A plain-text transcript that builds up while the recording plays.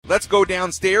let's go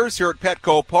downstairs here at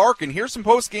Petco Park, and here's some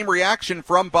post-game reaction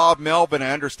from Bob Melvin.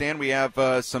 I understand we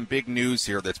have some big news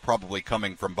here that's probably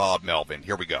coming from Bob Melvin.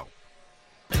 Here we go.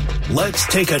 Let's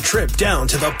take a trip down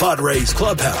to the Padres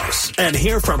clubhouse and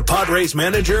hear from Padres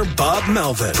manager Bob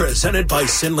Melvin. Presented by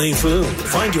Sinley Food.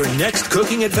 Find your next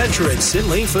cooking adventure at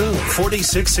Sinley Food,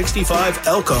 4665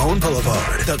 El Cajon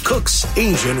Boulevard, the Cook's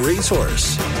Asian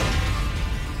Resource.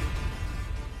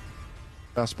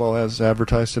 Fastball as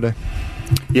advertised today?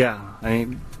 Yeah,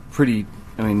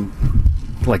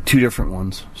 like two different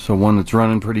ones. So one that's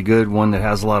running pretty good, one that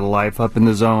has a lot of life up in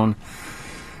the zone.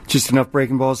 Just enough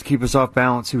breaking balls to keep us off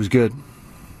balance. He was good.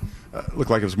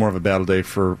 Looked like it was more of a battle day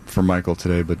for Michael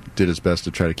today, but did his best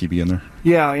to try to keep you in there.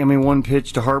 Yeah, I mean, one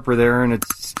pitch to Harper there, and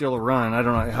it's still a run. I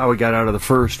don't know how he got out of the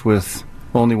first with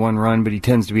only one run, but he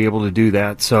tends to be able to do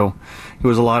that. So it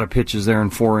was a lot of pitches there in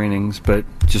 4 innings, but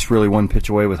just really one pitch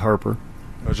away with Harper.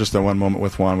 It was just that one moment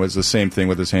with Juan. Was the same thing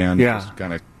with his hand. Yeah. Just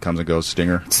kind of comes and goes,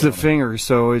 stinger. It's the finger,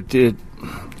 so it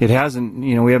hasn't,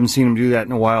 we haven't seen him do that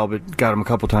in a while, but got him a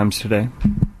couple times today.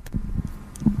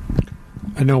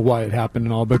 I know why it happened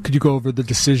and all, but could you go over the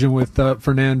decision with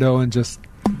Fernando and just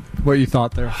what you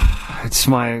thought there? It's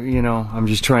I'm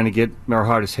just trying to get our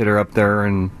hottest hitter up there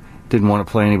and didn't want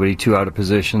to play anybody too out of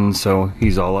position, so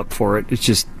he's all up for it. It's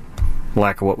just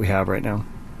lack of what we have right now.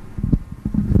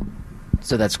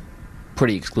 So that's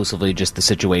pretty exclusively just the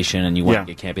situation, and you want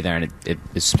to get Campy there, and it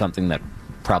is something that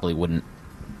probably wouldn't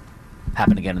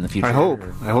happen again in the future. I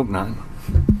hope not.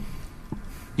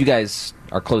 You guys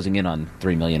are closing in on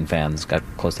 3 million fans. Got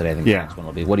close today, I think the next one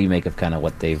will be. What do you make of kind of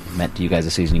what they've meant to you guys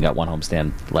this season? You got one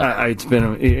homestand left. It's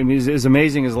been as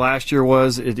amazing as last year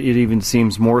was. It even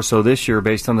seems more so this year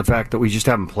based on the fact that we just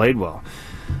haven't played well.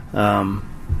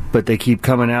 But they keep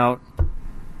coming out.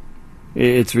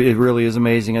 It really is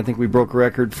amazing. I think we broke a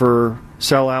record for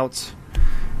sellouts,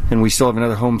 and we still have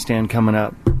another homestand coming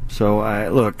up. So,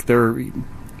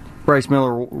 Bryce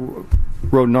Miller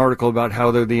wrote an article about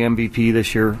how they're the MVP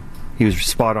this year. He was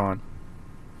spot on.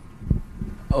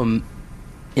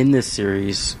 In this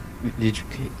series, did you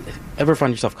ever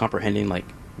find yourself comprehending like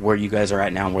where you guys are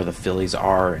at now and where the Phillies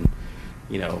are, and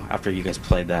after you guys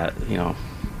played that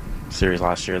series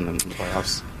last year and then the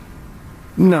playoffs?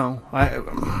 No,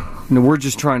 we're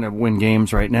just trying to win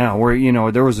games right now.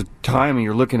 Where there was a time and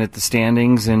you're looking at the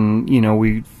standings and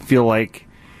we feel like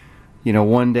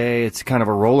one day it's kind of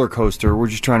a roller coaster. We're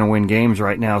just trying to win games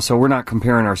right now. So we're not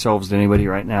comparing ourselves to anybody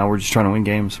right now. We're just trying to win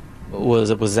games. Was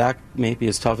Zach maybe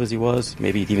as tough as he was?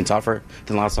 Maybe even tougher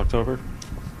than last October?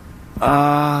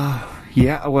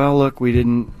 Yeah. Well, look, we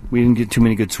didn't get too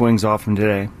many good swings off him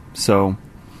today. So,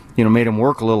 made him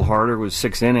work a little harder. It was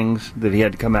 6 innings that he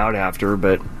had to come out after,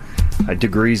 but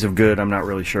degrees of good, I'm not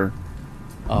really sure.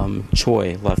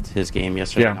 Choi left his game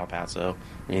yesterday in El Paso.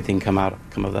 Anything come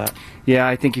of that? Yeah,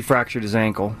 I think he fractured his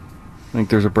ankle. I think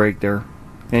there's a break there.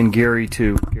 And Gary,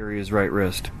 too. Gary, his right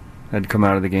wrist, had to come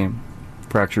out of the game.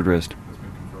 Fractured wrist.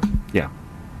 Yeah.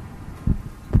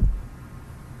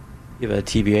 You have a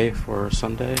TBA for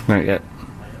Sunday? Not yet.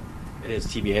 It is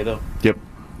TBA, though? Yep.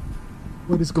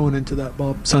 What is going into that,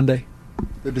 Bob? Sunday?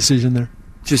 The decision there?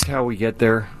 Just how we get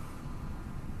there.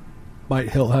 Might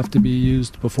Hill have to be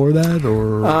used before that,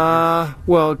 or?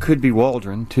 Well, it could be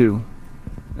Waldron, too.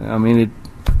 I mean,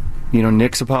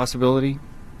 Nick's a possibility.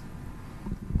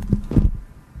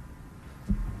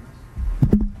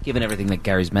 Given everything that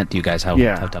Gary's meant to you guys, how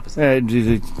tough is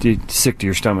that? Sick to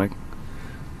your stomach.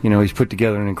 He's put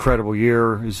together an incredible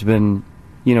year. It's been,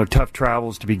 tough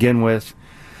travels to begin with.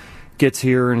 Gets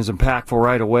here and is impactful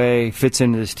right away. Fits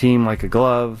into this team like a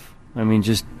glove. I mean,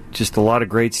 just a lot of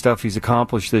great stuff he's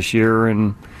accomplished this year,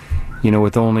 and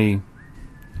with only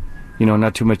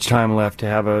not too much time left to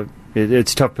have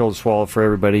it's a tough pill to swallow for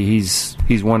everybody. He's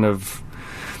one of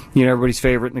everybody's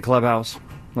favorite in the clubhouse.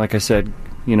 Like I said,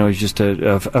 he's just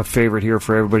a favorite here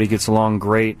for everybody. Gets along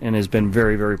great and has been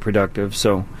very, very productive.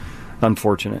 So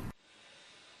unfortunate.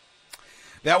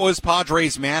 That was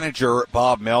Padres manager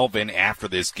Bob Melvin after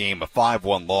this game, a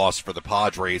 5-1 loss for the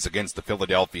Padres against the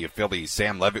Philadelphia Phillies.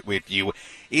 Sam Levitt with you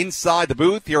inside the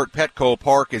booth here at Petco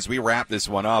Park as we wrap this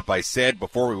one up. I said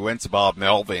before we went to Bob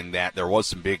Melvin that there was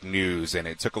some big news, and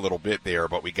it took a little bit there,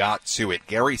 but we got to it.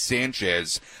 Gary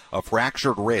Sanchez, a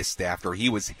fractured wrist after he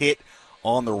was hit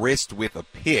on the wrist with a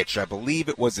pitch. I believe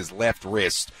it was his left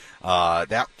wrist.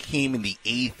 That came in the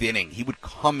 8th inning. He would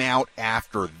come out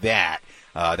after that.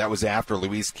 That was after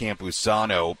Luis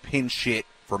Campusano pinch hit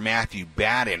for Matthew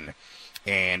Batten,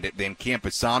 and then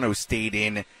Campusano stayed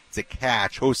in to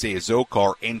catch. Jose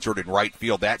Azocar entered in right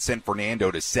field. That sent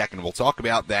Fernando to second. We'll talk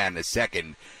about that in a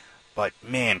second. But,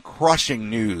 man, crushing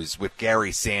news with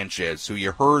Gary Sanchez, who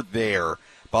you heard there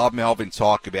Bob Melvin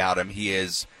talk about him. He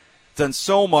has done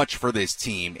so much for this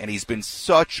team, and he's been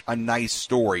such a nice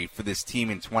story for this team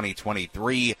in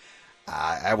 2023.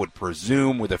 I would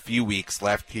presume with a few weeks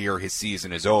left here, his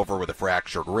season is over with a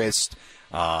fractured wrist.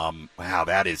 Wow,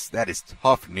 that is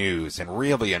tough news and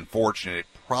really unfortunate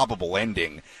probable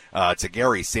ending to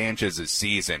Gary Sanchez's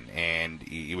season. And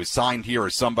he was signed here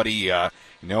as somebody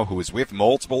who was with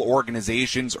multiple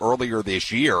organizations earlier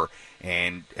this year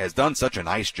and has done such a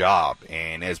nice job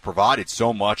and has provided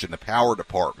so much in the power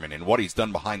department and what he's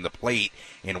done behind the plate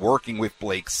and working with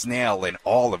Blake Snell and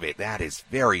all of it. That is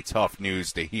very tough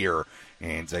news to hear.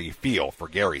 And you feel for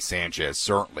Gary Sanchez,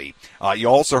 certainly. You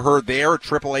also heard there a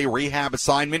AAA rehab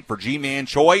assignment for Ji-Man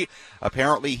Choi.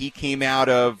 Apparently he came out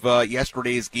of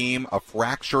yesterday's game a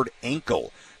fractured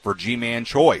ankle for Ji-Man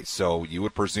Choi. So you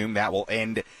would presume that will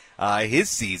end his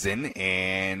season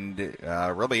and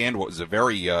really end what was a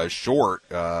very short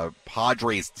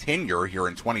Padres tenure here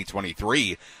in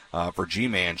 2023 for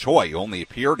Ji-Man Choi, who only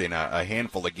appeared in a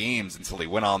handful of games until he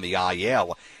went on the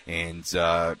IL and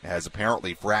has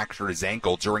apparently fractured his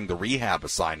ankle during the rehab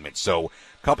assignment. So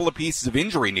a couple of pieces of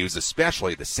injury news,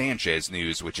 especially the Sanchez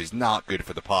news, which is not good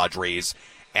for the Padres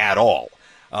at all.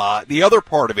 The other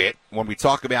part of it, when we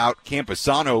talk about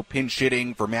Campusano pinch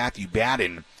hitting for Matthew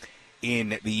Batten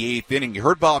in the eighth inning, you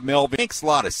heard Bob Melvin. It makes a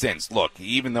lot of sense. Look,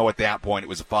 even though at that point it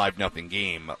was a 5-0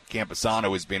 game,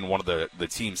 Campusano has been one of the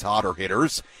team's hotter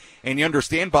hitters. And you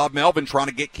understand Bob Melvin trying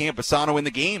to get Campusano in the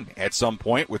game at some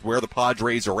point with where the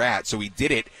Padres are at. So he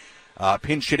did it,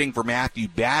 pinch hitting for Matthew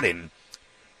Batten.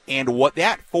 And what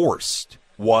that forced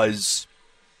was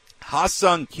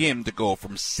Ha-Sung Kim to go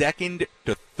from second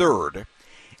to third.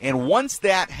 And once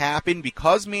that happened,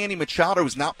 because Manny Machado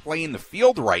is not playing the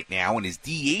field right now and is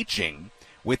DHing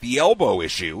with the elbow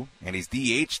issue, and he's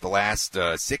DH'd the last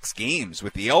 6 games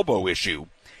with the elbow issue,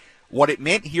 what it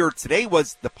meant here today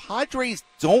was the Padres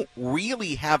don't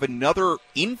really have another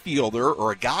infielder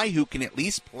or a guy who can at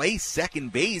least play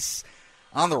second base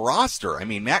on the roster. I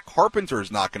mean, Matt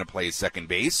Carpenter's not going to play second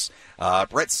base.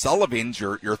 Brett Sullivan's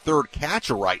your third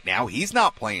catcher right now. He's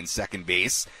not playing second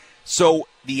base. So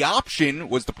the option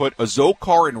was to put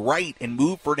Azócar in right and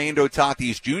move Fernando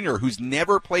Tatis Jr., who's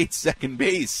never played second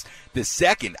base, to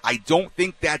second. I don't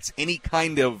think that's any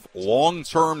kind of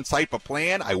long-term type of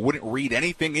plan. I wouldn't read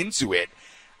anything into it.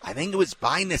 I think it was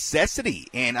by necessity.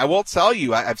 And I will tell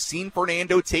you, I've seen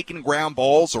Fernando taking ground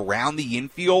balls around the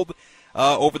infield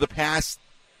over the past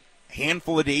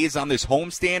handful of days on this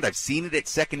homestand. I've seen it at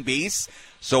second base,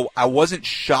 so I wasn't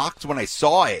shocked when I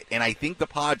saw it. And I think the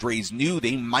Padres knew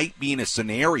they might be in a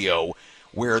scenario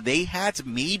where they had to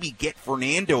maybe get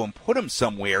Fernando and put him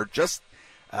somewhere just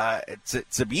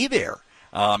to be there.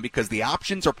 Because the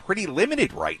options are pretty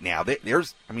limited right now.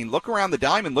 Look around the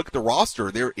diamond, look at the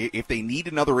roster. If they need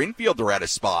another infielder at a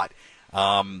spot,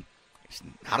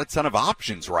 not a ton of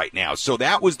options right now. So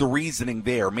that was the reasoning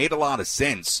there. Made a lot of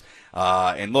sense.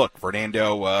 And look,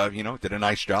 Fernando, did a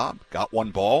nice job. Got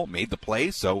one ball, made the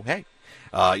play. So, hey,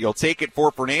 you'll take it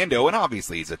for Fernando. And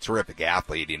obviously he's a terrific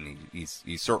athlete, and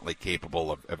he's certainly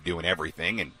capable of doing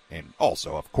everything. And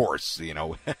also, of course,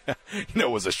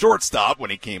 was a shortstop when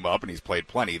he came up, and he's played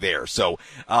plenty there. So,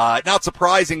 not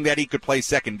surprising that he could play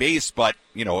second base, but,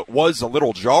 it was a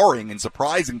little jarring and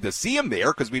surprising to see him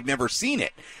there because we've never seen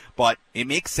it. But it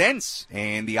makes sense,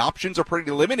 and the options are pretty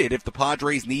limited if the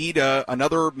Padres need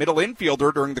another middle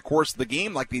infielder during the course of the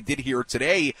game like they did here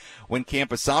today when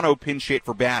Campusano pinch hit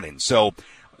for Batten. So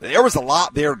there was a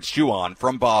lot there to chew on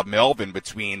from Bob Melvin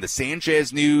between the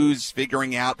Sanchez news,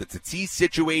 figuring out the Tatis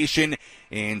situation,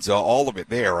 and all of it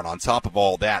there. And on top of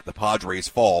all that, the Padres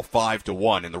fall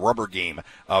 5-1 in the rubber game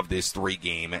of this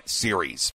 3-game series.